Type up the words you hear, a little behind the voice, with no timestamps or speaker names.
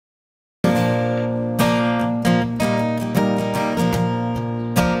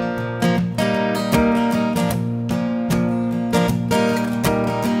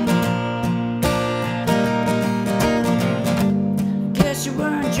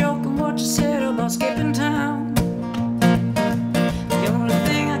joking what you said about skipping town. The only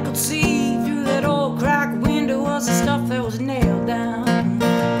thing I could see through that old crack window was the stuff that was nailed down.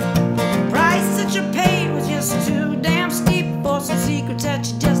 The price that you paid was just too damn steep for some secrets that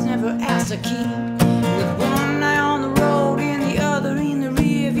you just never asked to keep. With one eye on the road and the other in the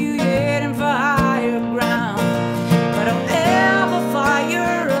rear view, you're heading for higher ground. But don't ever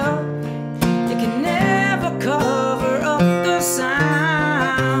fire up, you can never cover up the sound.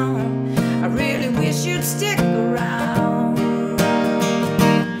 I really wish you'd stick around,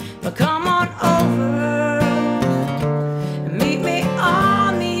 but come on over and meet me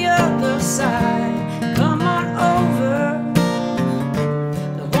on the other side. Come on over,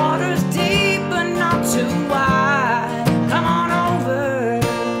 the water's deep but not too wide. Come on over,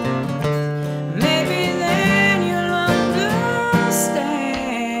 maybe then you'll understand.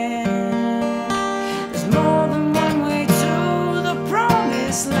 There's more than one way to the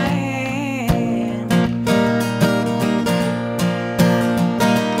promised land.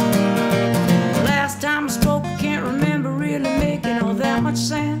 The last time I spoke, I can't remember really making all that much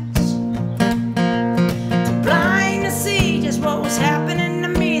sense. Too blind to see just what was happening to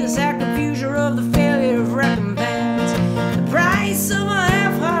me, the sacrifice of the failure of recompense, the price of a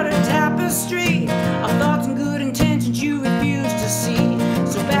half-hearted tapestry of thoughts and good intentions you refuse to see.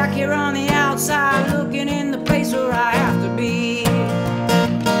 So back here on the outside, looking in the place where I have to be.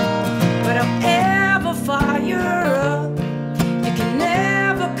 But I'll ever fire up, you can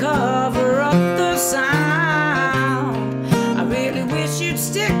never cover up the sound. I really wish you'd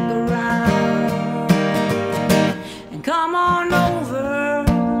stick around and come on over,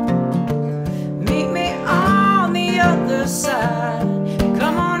 meet me on the other side.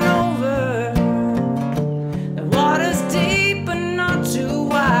 Come on over, the water's deep but not too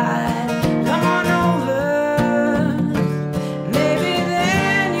wide. Come on over, maybe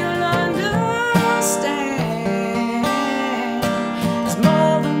then you'll understand. There's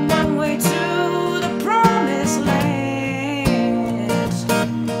more than one way to the promised land.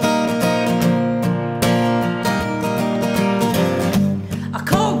 A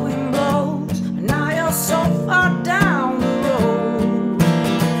cold wind blows, and now you're so far down the road.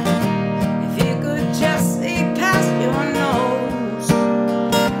 If you could just see past your nose.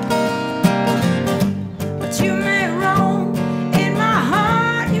 But you may roam, in my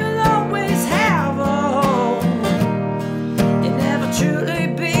heart you'll always have a home. You'll never truly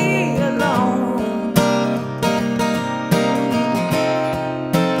be alone.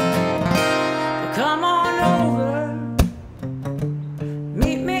 But come on over,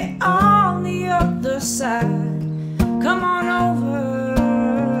 meet me on the other side. Come on